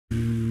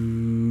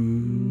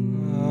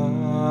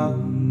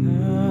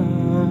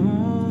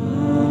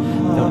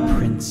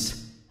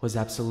was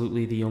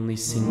absolutely the only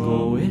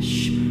single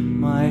wish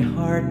my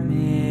heart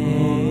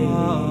made.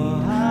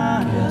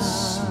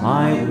 Guess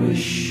my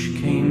wish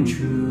came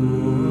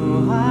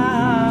true,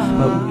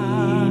 but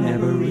we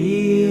never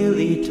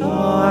really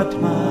talked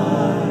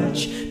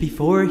much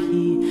before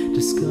he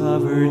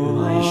discovered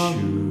my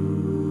shoe.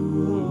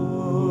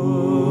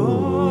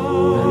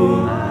 The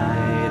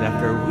night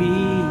after we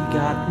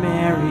got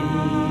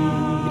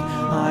married,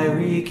 I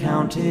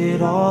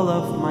recounted all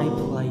of my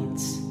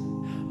plights,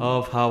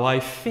 of how I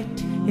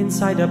fit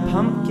inside a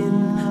pumpkin,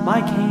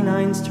 my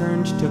canines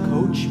turned to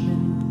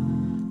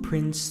coachmen.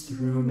 Prince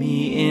threw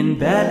me in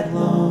bed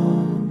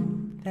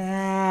alone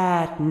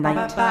that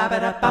night.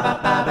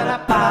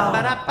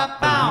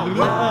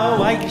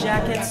 White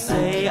jackets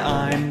say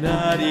I'm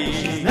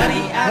nutty,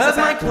 cause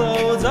my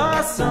clothes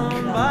are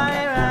sewn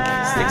by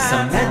rats. Stick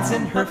some meds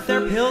in her,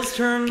 their pills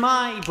turn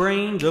my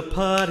brain to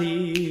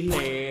putty.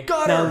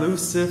 Now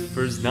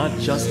Lucifer's not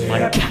just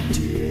my cat,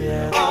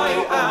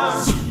 I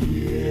am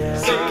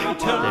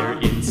their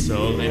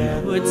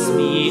insulin puts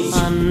me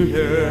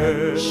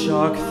under.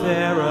 Shock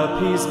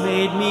therapies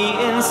made me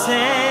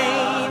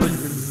insane.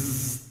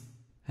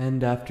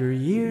 And after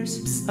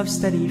years of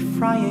steady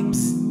frying,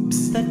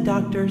 the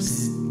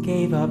doctors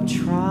gave up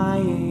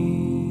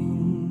trying.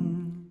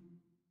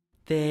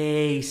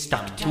 They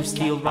stuck 2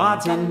 steel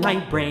rods in my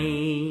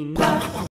brain.